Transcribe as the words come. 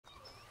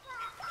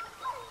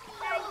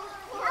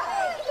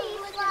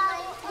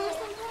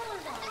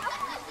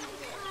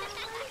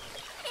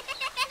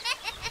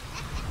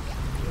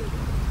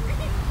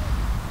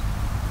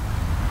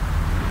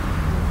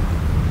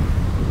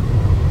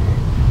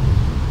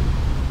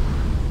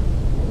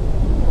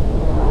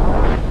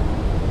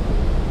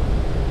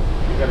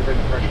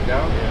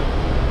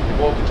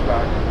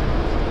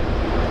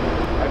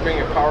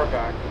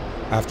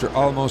After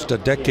almost a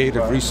decade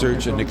of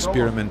research and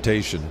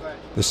experimentation,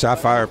 the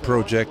SAFIRE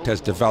project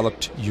has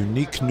developed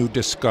unique new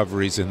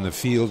discoveries in the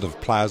field of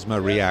plasma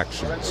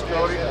reactions.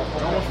 Go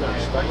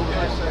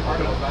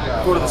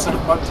to the center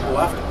button to the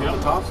left, at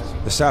the top.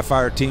 The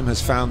SAFIRE team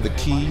has found the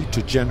key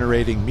to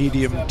generating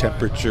medium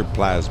temperature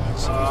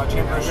plasmas.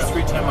 Temperature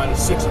 310 -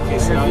 6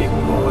 apiece. Now you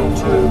can go into.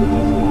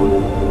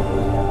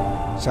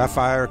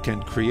 SAFIRE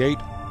can create,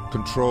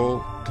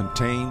 control,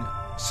 contain,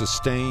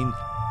 sustain,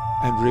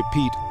 and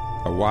repeat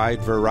a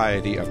wide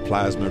variety of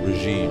plasma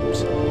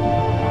regimes.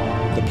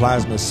 The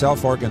plasma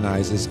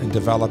self-organizes and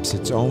develops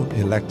its own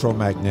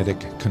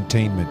electromagnetic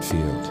containment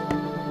field.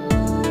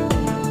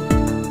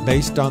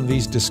 Based on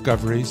these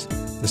discoveries,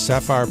 the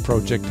SAFIRE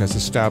project has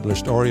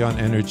established Orion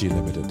Energy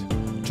Limited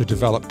to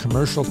develop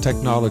commercial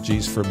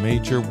technologies for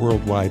major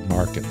worldwide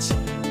markets.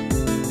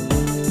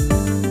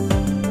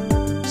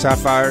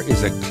 SAFIRE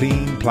is a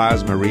clean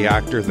plasma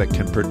reactor that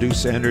can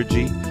produce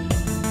energy,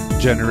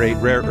 generate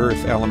rare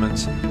earth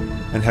elements,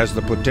 and has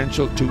the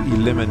potential to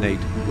eliminate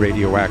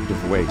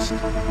radioactive waste.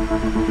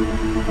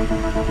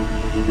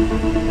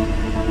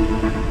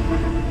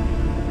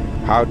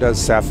 How does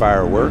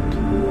SAFIRE work?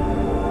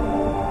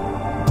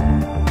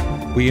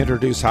 We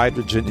introduce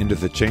hydrogen into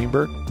the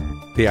chamber.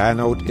 The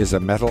anode is a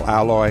metal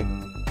alloy.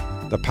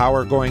 The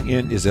power going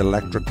in is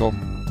electrical.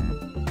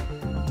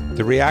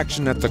 The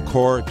reaction at the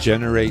core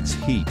generates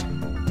heat.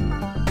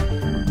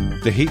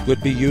 The heat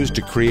would be used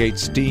to create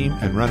steam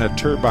and run a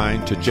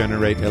turbine to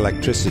generate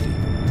electricity.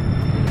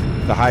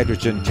 The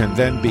hydrogen can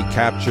then be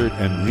captured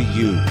and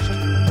reused.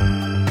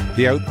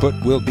 The output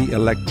will be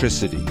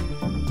electricity,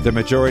 the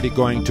majority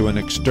going to an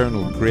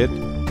external grid.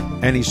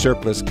 Any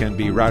surplus can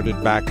be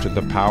routed back to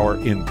the power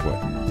input.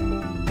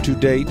 To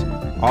date,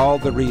 all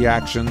the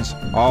reactions,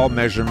 all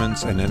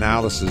measurements and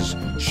analysis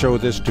show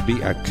this to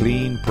be a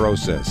clean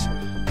process,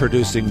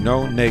 producing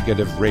no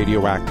negative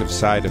radioactive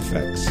side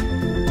effects.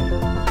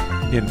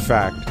 In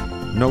fact,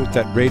 note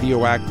that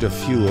radioactive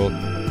fuel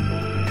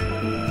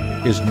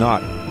is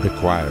not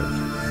required.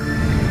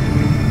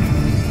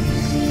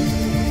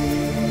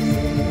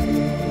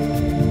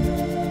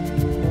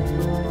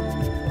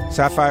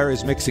 SAFIRE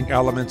is mixing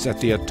elements at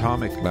the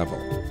atomic level.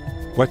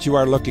 What you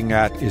are looking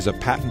at is a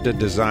patented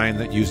design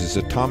that uses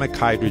atomic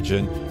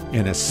hydrogen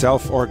in a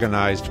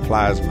self-organized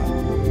plasma.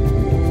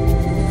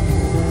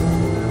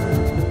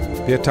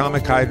 The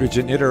atomic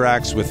hydrogen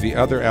interacts with the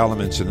other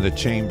elements in the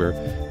chamber,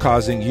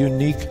 causing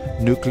unique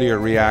nuclear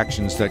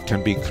reactions that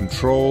can be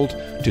controlled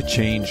to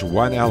change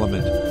one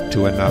element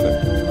to another.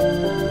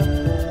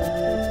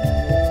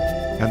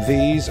 And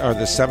these are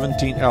the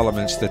 17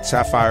 elements that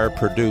SAFIRE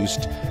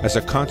produced as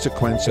a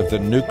consequence of the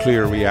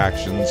nuclear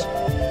reactions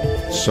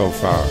so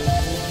far.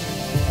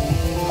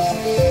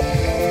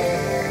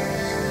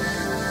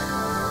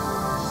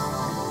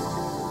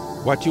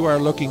 What you are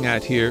looking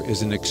at here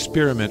is an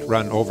experiment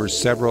run over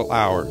several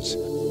hours.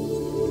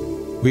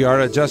 We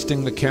are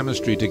adjusting the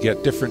chemistry to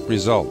get different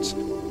results,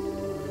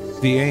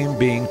 the aim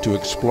being to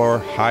explore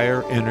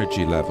higher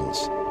energy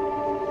levels.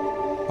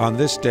 On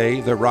this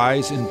day, the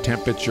rise in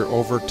temperature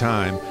over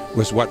time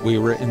was what we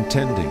were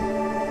intending.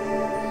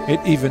 It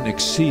even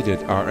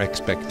exceeded our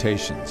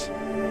expectations.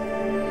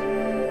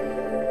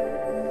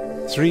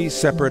 3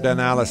 separate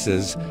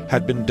analyses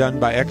had been done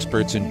by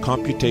experts in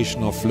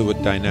computational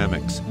fluid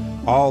dynamics.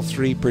 All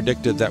 3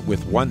 predicted that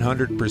with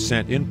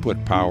 100%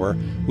 input power,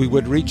 we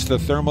would reach the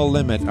thermal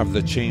limit of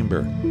the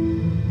chamber.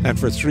 And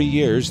for 3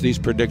 years, these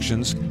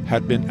predictions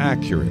had been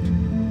accurate.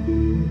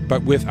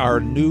 But with our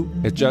new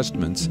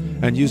adjustments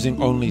and using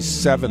only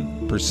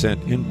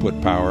 7% input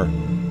power,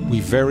 we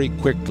very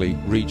quickly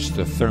reached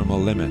the thermal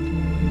limit.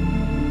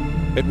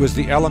 It was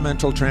the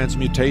elemental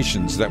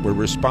transmutations that were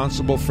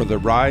responsible for the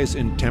rise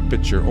in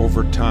temperature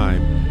over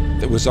time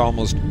that was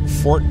almost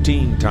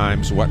 14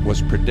 times what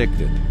was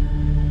predicted.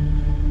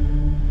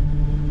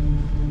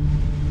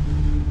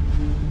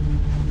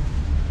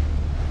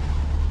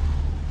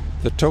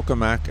 The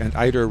tokamak and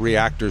ITER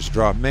reactors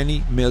draw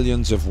many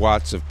millions of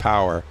watts of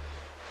power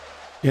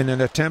in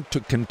an attempt to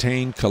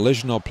contain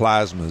collisional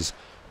plasmas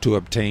to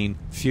obtain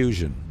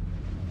fusion.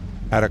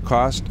 At a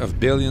cost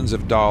of billions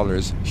of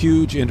dollars,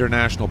 huge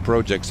international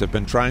projects have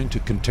been trying to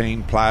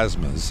contain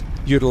plasmas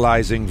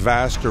utilizing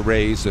vast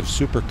arrays of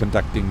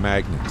superconducting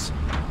magnets.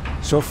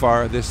 So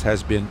far, this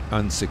has been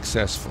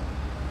unsuccessful.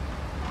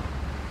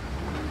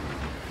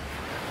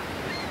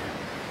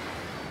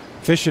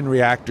 Fission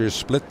reactors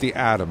split the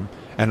atom,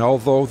 and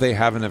although they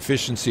have an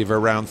efficiency of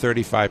around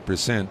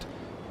 35%,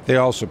 they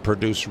also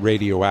produce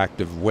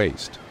radioactive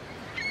waste.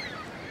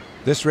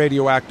 This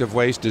radioactive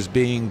waste is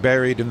being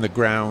buried in the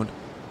ground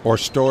or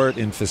stored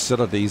in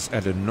facilities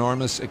at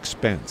enormous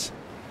expense.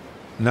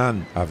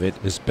 None of it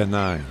is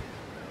benign.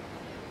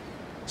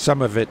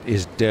 Some of it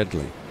is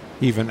deadly,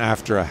 even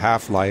after a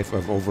half-life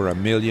of over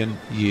 1 million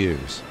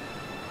years.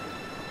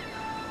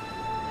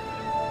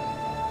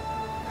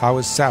 How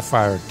is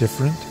SAFIRE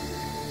different?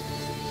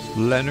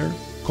 Leonard,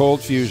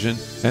 cold fusion,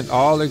 and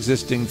all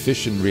existing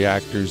fission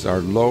reactors are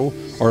low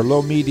or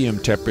low-medium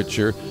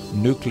temperature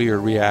nuclear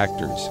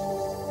reactors.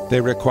 They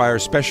require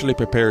specially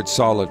prepared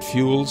solid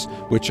fuels,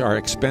 which are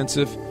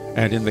expensive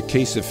and, in the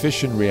case of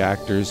fission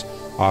reactors,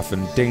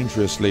 often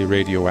dangerously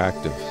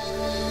radioactive.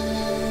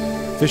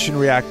 Fission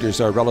reactors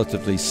are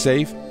relatively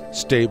safe,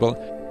 stable,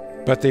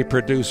 but they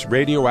produce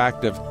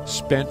radioactive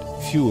spent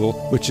fuel,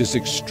 which is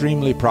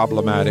extremely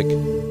problematic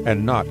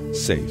and not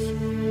safe.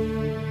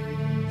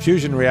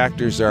 Fusion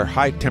reactors are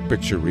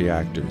high-temperature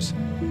reactors.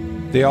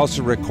 They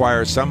also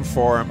require some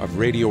form of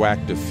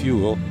radioactive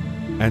fuel,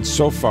 and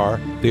so far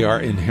they are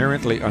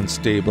inherently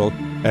unstable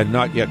and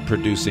not yet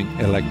producing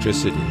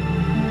electricity.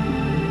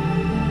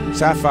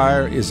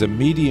 SAFIRE is a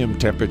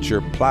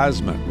medium-temperature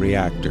plasma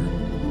reactor,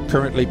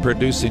 currently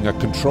producing a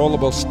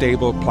controllable,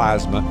 stable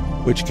plasma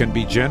which can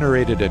be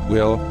generated at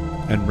will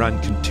and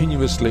run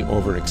continuously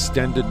over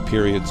extended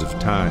periods of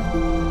time.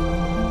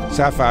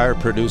 SAFIRE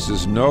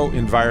produces no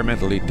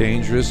environmentally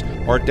dangerous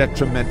or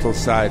detrimental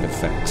side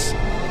effects.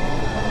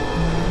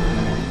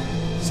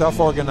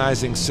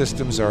 Self-organizing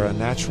systems are a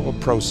natural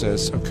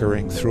process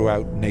occurring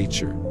throughout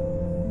nature.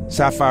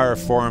 SAFIRE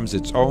forms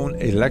its own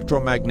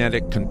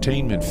electromagnetic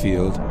containment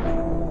field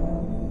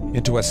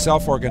into a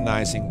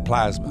self-organizing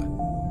plasma.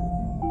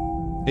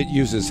 It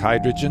uses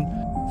hydrogen,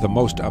 the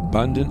most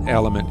abundant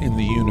element in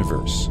the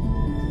universe.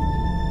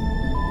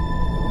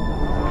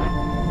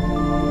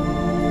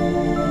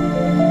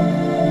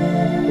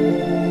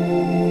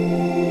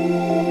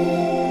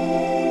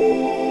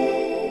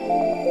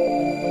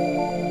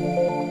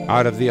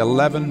 Out of the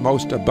 11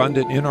 most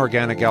abundant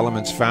inorganic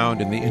elements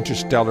found in the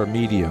interstellar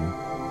medium,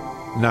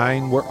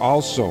 9 were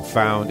also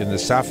found in the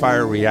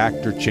SAFIRE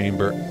reactor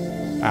chamber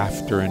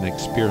after an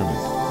experiment.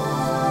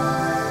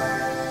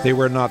 They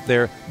were not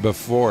there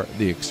before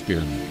the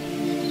experiment.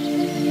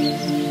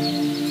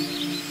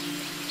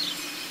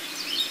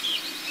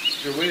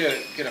 Is there a way to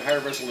get a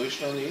higher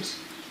resolution on these?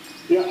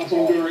 Yeah, that's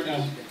what I'm doing right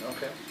now.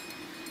 Okay.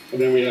 And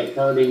then we have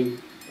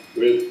carbon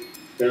with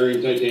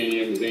barium,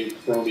 titanium, zinc,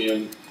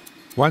 chromium.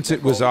 Once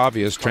it was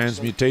obvious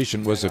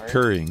transmutation was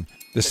occurring,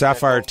 the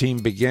SAFIRE team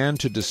began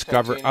to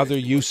discover other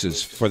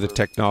uses for the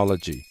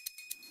technology.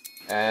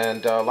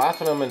 And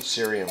lanthanum and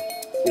cerium.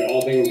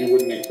 All things you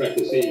wouldn't expect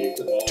to see.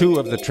 2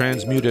 of the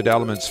transmuted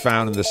elements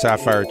found in the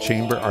SAFIRE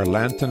chamber are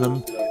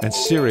lanthanum and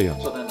cerium,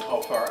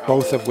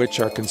 both of which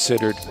are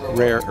considered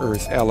rare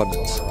earth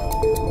elements.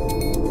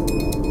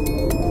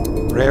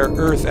 Rare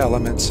earth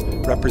elements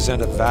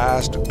represent a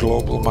vast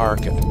global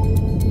market.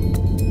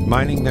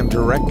 Mining them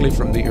directly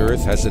from the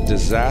earth has a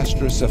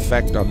disastrous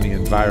effect on the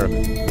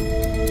environment.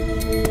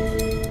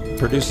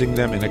 Producing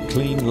them in a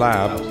clean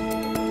lab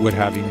would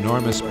have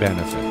enormous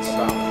benefits.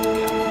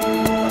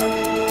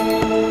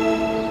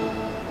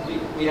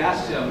 We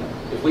asked him,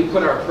 if we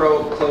put our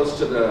probe close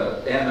to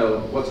the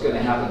anode, what's going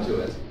to happen to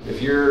it? If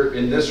you're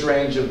in this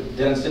range of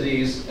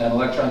densities and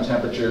electron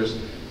temperatures,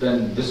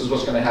 then this is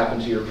what's going to happen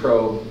to your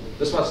probe.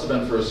 This must have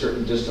been for a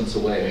certain distance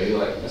away, maybe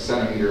like a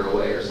centimeter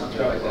away or something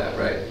like that,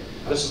 right?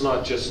 This is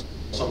not just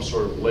some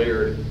sort of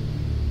layered,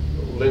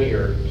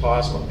 linear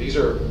plasma. These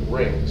are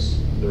rings.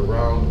 They're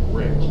round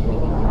rings.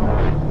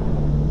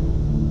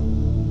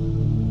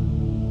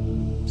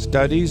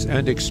 Studies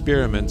and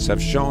experiments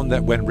have shown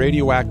that when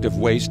radioactive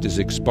waste is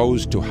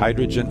exposed to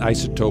hydrogen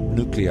isotope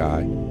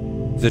nuclei,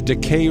 the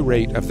decay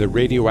rate of the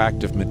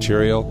radioactive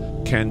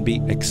material can be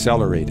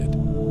accelerated,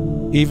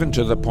 even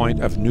to the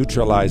point of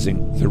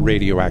neutralizing the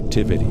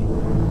radioactivity.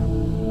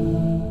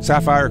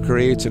 SAFIRE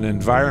creates an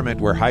environment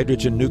where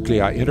hydrogen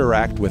nuclei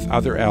interact with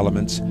other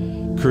elements,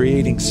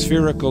 creating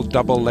spherical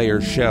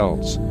double-layer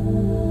shells.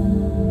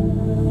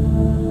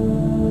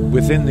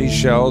 Within these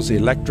shells,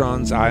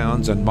 electrons,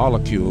 ions, and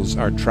molecules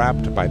are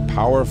trapped by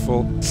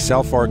powerful,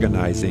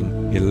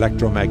 self-organizing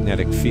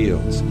electromagnetic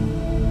fields.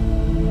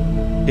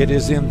 It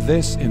is in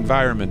this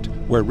environment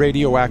where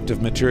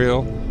radioactive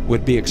material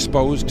would be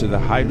exposed to the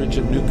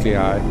hydrogen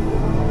nuclei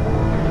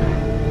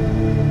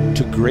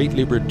to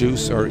greatly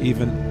reduce or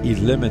even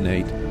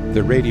eliminate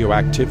the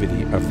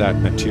radioactivity of that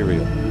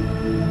material.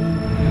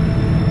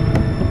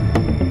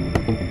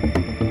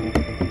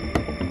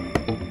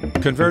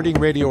 Converting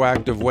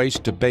radioactive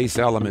waste to base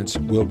elements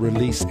will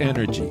release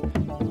energy.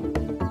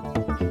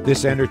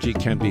 This energy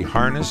can be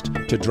harnessed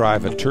to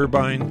drive a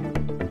turbine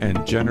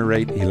and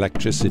generate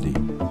electricity.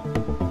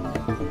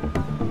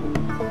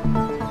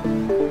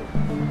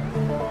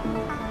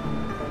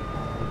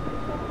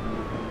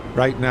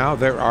 Right now,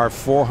 there are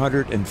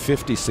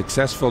 450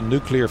 successful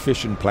nuclear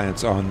fission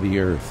plants on the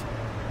Earth.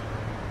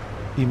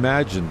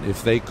 Imagine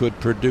if they could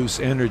produce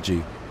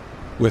energy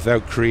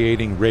without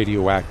creating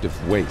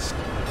radioactive waste.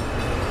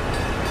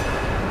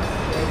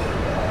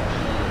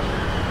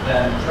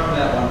 Then from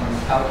that one can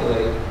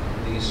calculate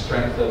the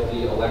strength of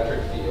the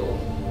electric field.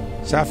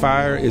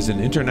 SAFIRE is an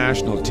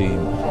international team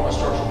From a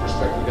structural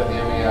perspective, we've got the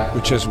MEF.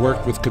 which has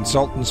worked with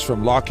consultants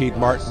from Lockheed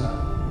Martin,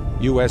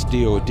 US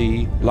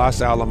DoD,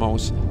 Los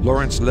Alamos,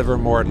 Lawrence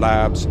Livermore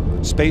Labs,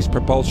 Space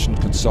Propulsion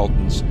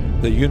Consultants,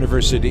 the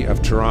University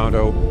of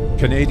Toronto,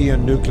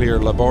 Canadian Nuclear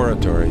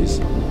Laboratories,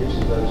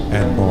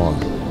 and more.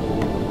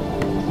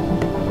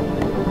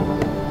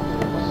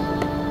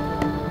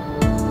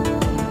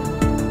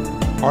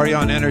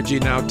 Orion Energy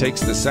now takes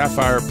the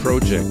SAFIRE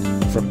project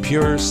from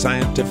pure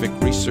scientific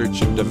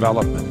research and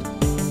development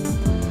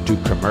to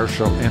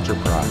commercial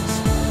enterprise.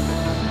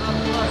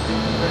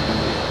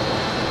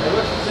 It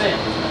looks the same.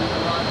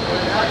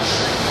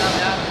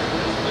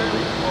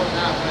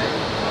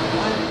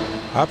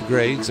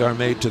 Upgrades are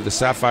made to the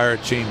SAFIRE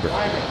chamber.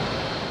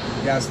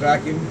 Gas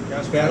vacuum,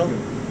 panel.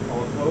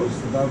 All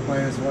opposed. About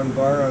 -1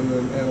 bar on the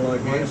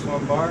analog gauge.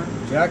 -1 bar.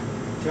 Check.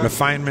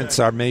 Refinements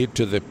are made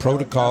to the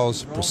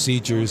protocols,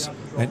 procedures,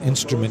 and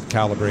instrument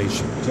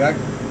calibration. Check.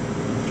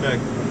 Check.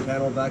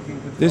 Panel vacuum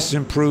control. This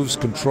improves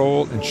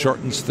control and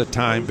shortens the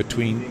time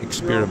between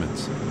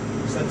experiments.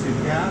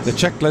 The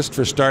checklist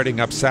for starting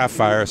up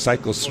SAFIRE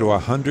cycles through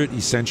 100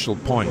 essential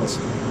points.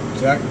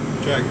 Check.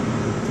 Check.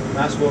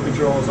 Mass flow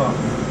control is off.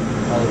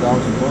 All the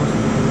valves are closed.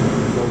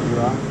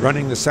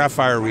 Running the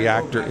SAFIRE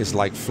reactor is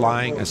like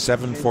flying a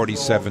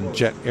 747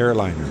 jet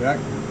airliner. Check.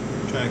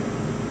 Check.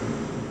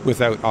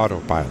 Without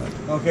autopilot.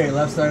 Okay,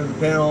 left side of the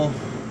panel.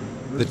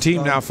 The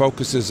team now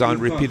focuses on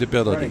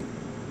repeatability.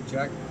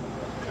 Check.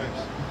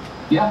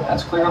 Yeah,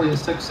 that's clearly a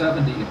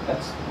 670.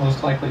 That's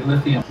most likely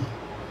lithium.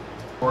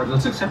 Or the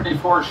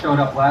 674 showed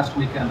up last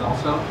weekend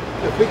also.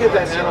 If we get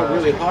that anode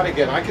really hot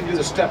again, I can do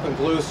the step and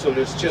glue so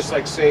it's just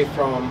like, say,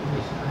 from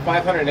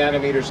 500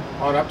 nanometers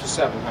on up to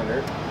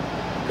 700,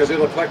 because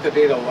it'll collect the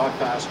data a lot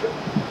faster.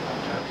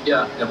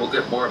 Yeah, and we'll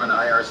get more of an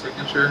IR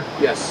signature.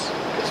 Yes,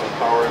 get some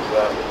power into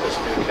that with this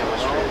new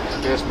chemistry.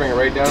 Just bring it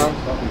right down,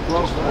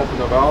 just open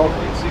the valve.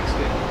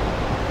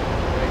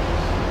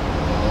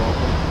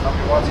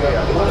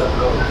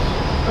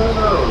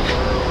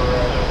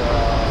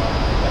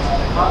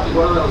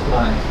 What are those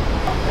lines?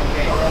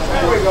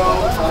 There we go.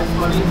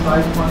 520,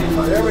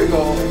 520. There we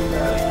go.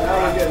 Now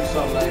we're getting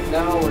sunlight.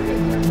 Now we're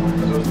getting there.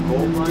 Are those the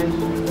gold lines?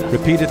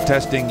 Repeated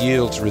testing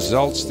yields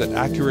results that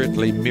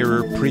accurately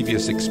mirror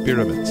previous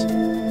experiments.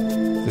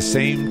 The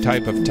same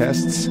type of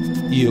tests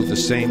yield the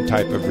same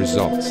type of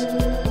results.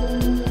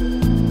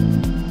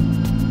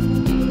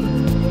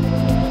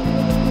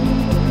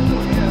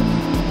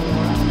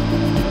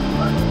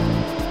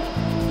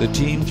 The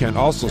team can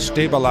also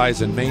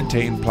stabilize and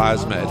maintain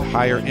plasma at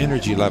higher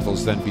energy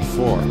levels than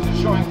before,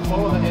 Showing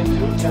flow of the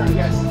N2 turn,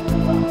 yes.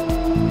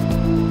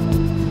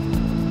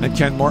 and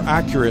can more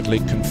accurately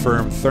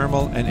confirm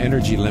thermal and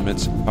energy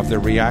limits of the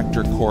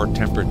reactor core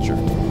temperature.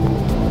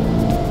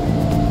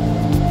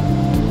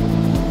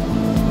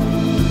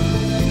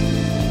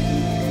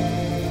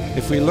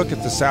 If we look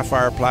at the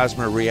SAFIRE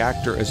plasma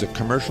reactor as a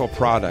commercial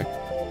product,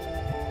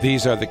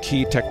 these are the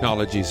key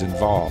technologies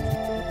involved.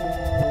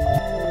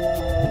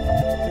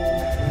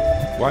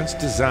 Once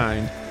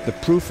designed, the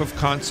proof of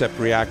concept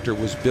reactor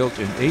was built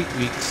in 8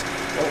 weeks.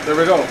 Oh, there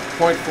we go.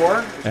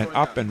 0.4. And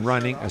up and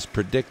running as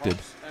predicted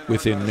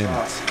within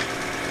minutes.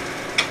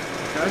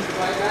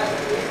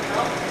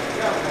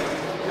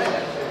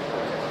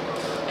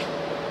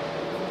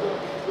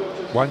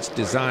 Once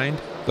designed,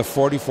 the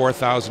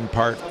 44,000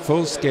 part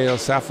full-scale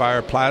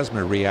SAFIRE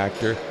plasma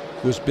reactor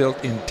was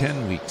built in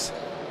 10 weeks.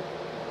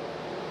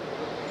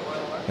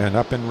 And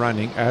up and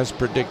running as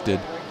predicted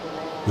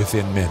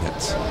within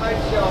minutes. Nice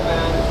show,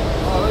 man.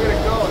 Oh, look at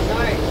it go.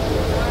 Nice.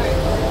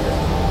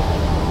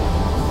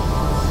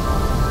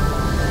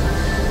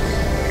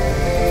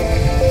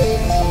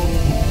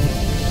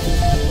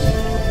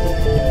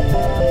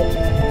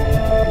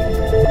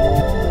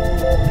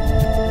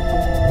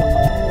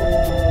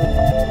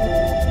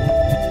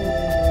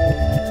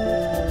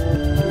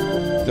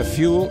 The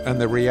fuel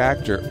and the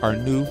reactor are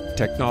new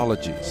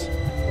technologies.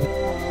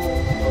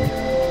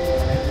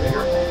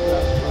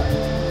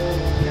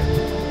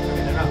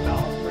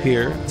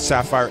 Here,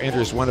 SAFIRE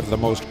enters one of the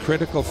most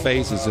critical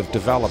phases of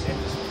development.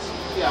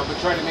 Yeah, but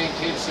try to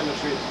maintain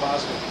symmetry of the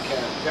plasma if you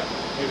can. Yep.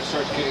 Maybe it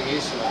starts getting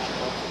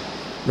asymmetrical.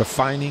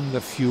 Refining the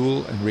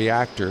fuel and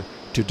reactor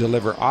to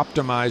deliver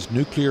optimized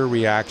nuclear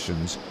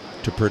reactions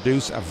to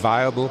produce a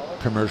viable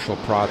commercial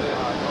product.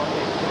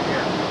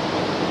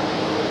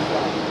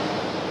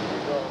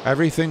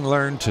 Everything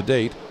learned to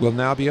date will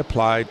now be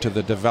applied to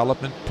the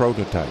development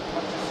prototype.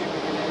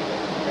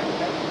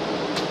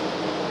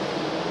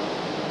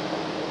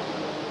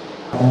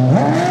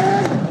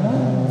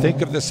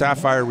 Think of the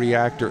SAFIRE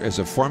reactor as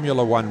a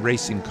Formula One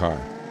racing car,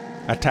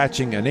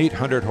 attaching an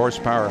 800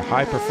 horsepower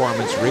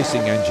high-performance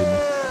racing engine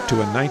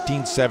to a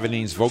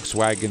 1970s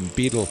Volkswagen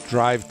Beetle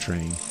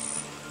drivetrain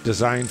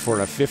designed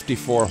for a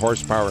 54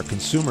 horsepower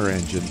consumer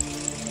engine.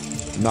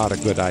 Not a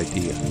good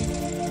idea.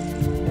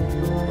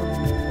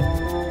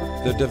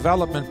 The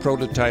development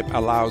prototype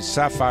allows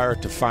SAFIRE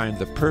to find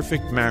the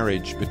perfect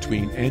marriage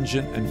between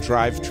engine and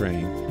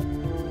drivetrain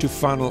to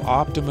funnel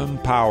optimum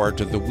power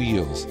to the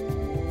wheels.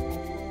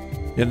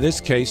 In this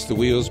case, the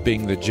wheels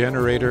being the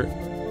generator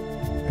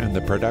and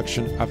the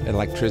production of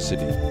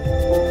electricity.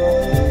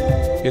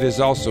 It is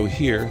also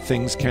here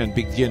things can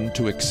begin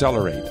to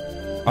accelerate.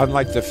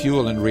 Unlike the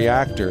fuel and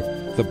reactor,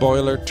 the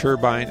boiler,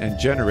 turbine, and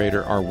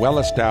generator are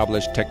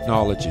well-established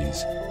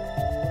technologies.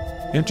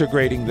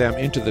 Integrating them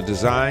into the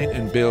design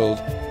and build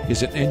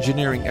is an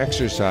engineering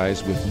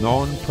exercise with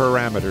known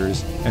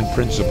parameters and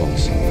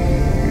principles.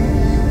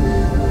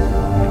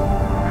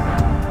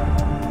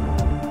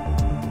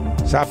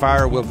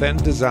 SAFIRE will then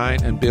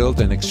design and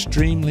build an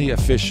extremely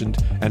efficient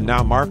and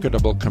now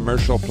marketable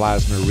commercial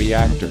plasma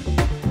reactor.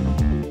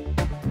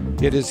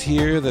 It is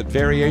here that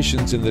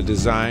variations in the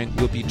design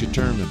will be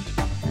determined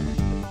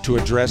to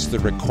address the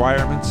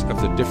requirements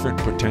of the different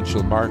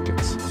potential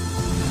markets.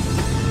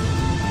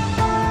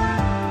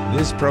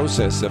 This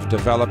process of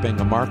developing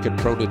a market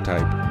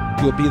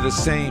prototype will be the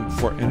same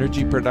for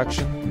energy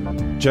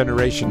production,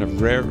 generation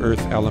of rare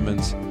earth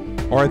elements,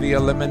 or the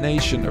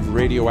elimination of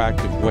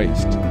radioactive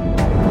waste.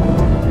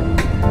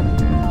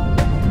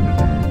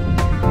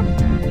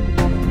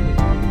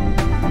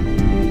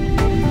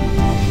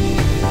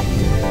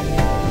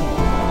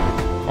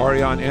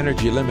 Orion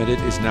Energy Limited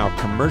is now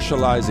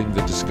commercializing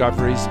the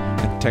discoveries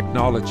and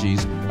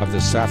technologies of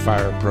the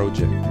SAFIRE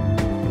project.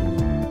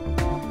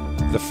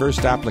 The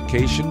first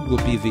application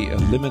will be the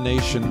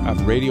elimination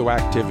of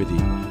radioactivity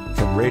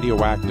from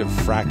radioactive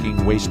fracking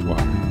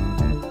wastewater.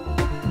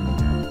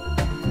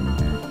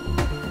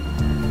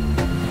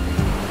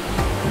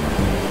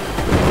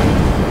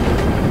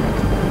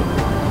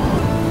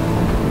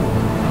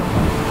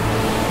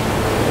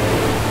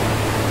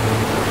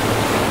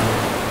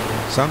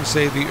 Some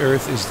say the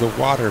Earth is the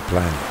water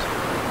planet.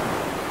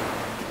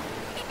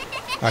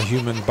 A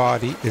human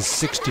body is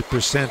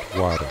 60%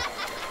 water.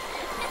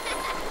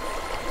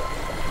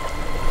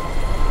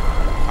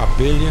 1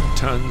 billion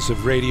tons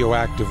of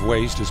radioactive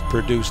waste is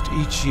produced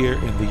each year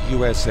in the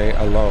USA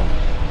alone.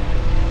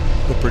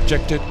 The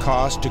projected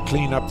cost to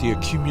clean up the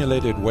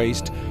accumulated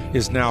waste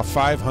is now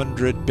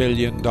 $500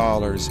 billion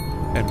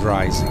and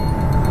rising.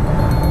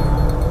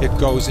 It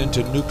goes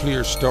into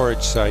nuclear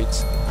storage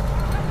sites,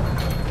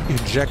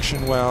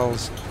 injection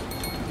wells,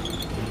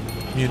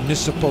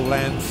 municipal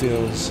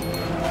landfills,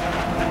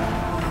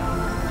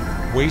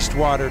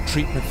 wastewater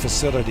treatment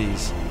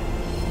facilities,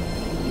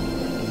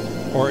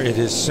 or it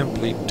is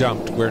simply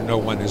dumped where no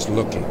one is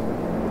looking.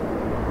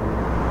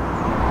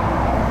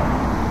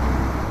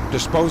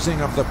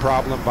 Disposing of the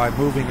problem by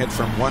moving it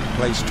from one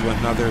place to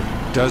another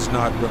does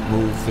not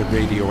remove the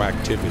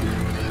radioactivity.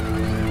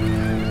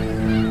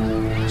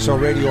 So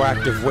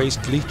radioactive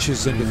waste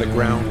leaches into the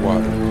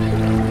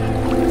groundwater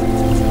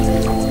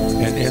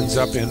and ends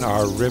up in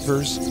our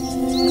rivers,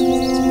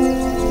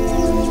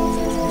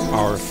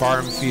 our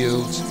farm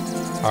fields,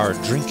 our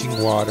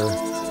drinking water,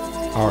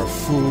 our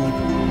food,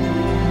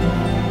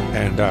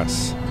 and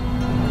us.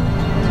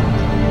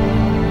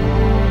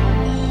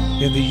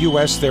 In the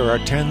U.S., there are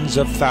tens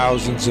of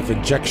thousands of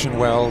injection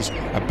wells,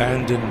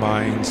 abandoned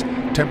mines,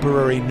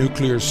 temporary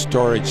nuclear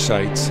storage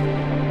sites,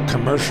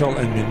 commercial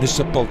and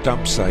municipal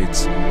dump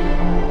sites,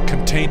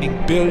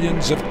 containing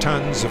billions of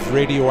tons of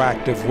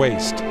radioactive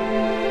waste.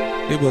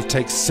 It will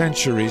take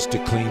centuries to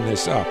clean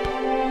this up.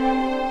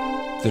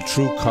 The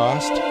true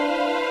cost?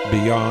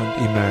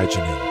 Beyond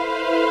imagining.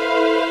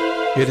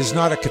 It is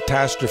not a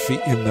catastrophe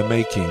in the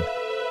making.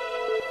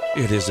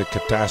 It is a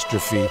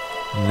catastrophe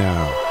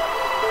now.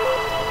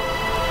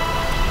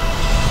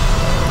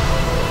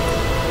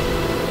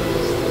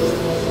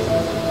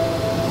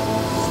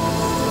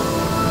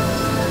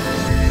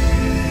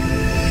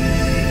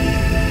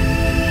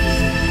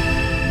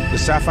 The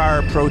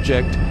SAFIRE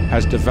project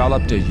has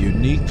developed a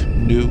unique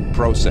new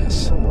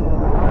process.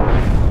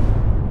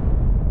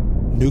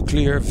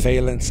 Nuclear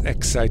valence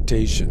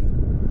excitation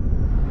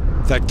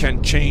that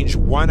can change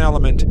one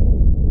element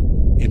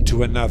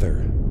into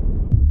another.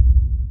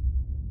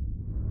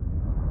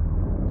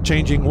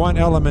 Changing one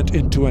element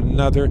into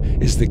another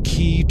is the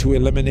key to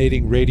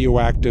eliminating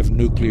radioactive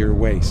nuclear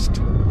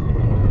waste.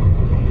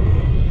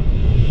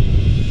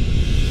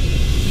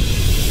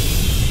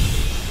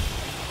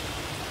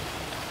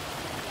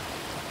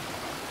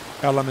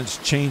 Elements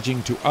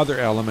changing to other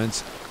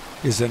elements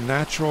is a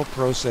natural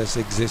process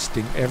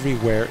existing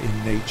everywhere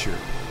in nature,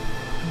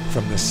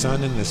 from the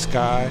sun in the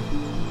sky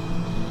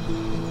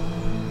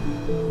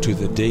to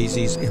the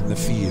daisies in the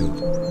field.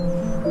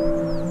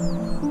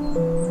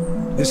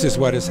 This is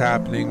what is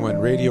happening when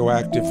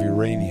radioactive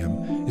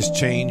uranium is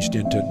changed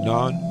into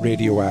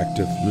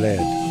non-radioactive lead.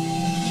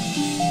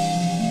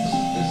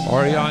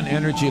 Orion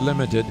Energy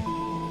Limited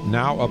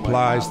now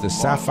applies the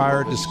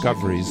SAFIRE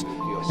discoveries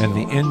and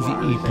the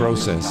NVE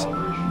process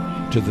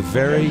to the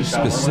very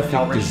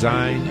specific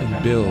design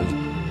and build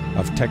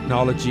of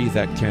technology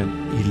that can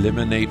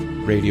eliminate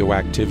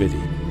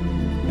radioactivity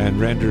and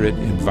render it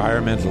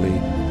environmentally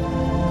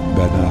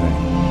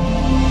benign.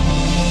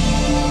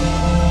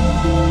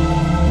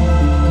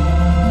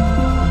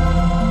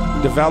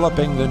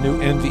 Developing the new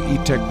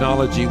NVE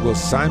technology will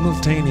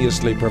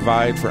simultaneously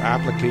provide for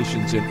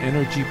applications in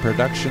energy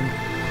production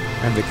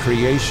and the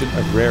creation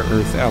of rare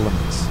earth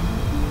elements.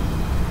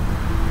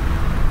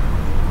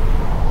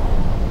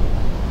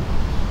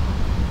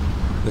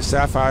 The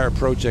SAFIRE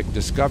project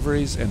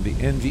discoveries and the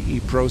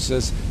NVE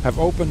process have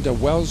opened a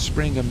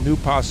wellspring of new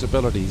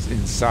possibilities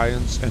in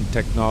science and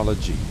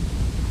technology.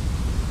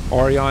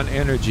 Orion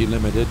Energy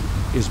Limited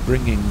is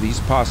bringing these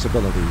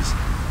possibilities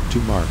to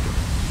market.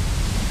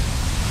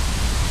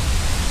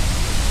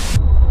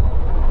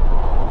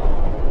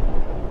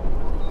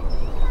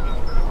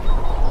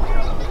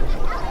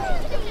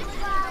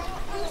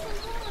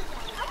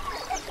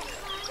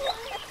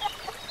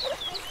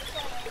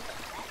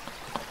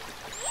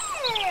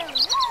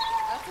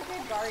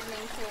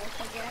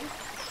 oxygen.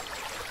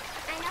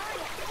 I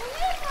know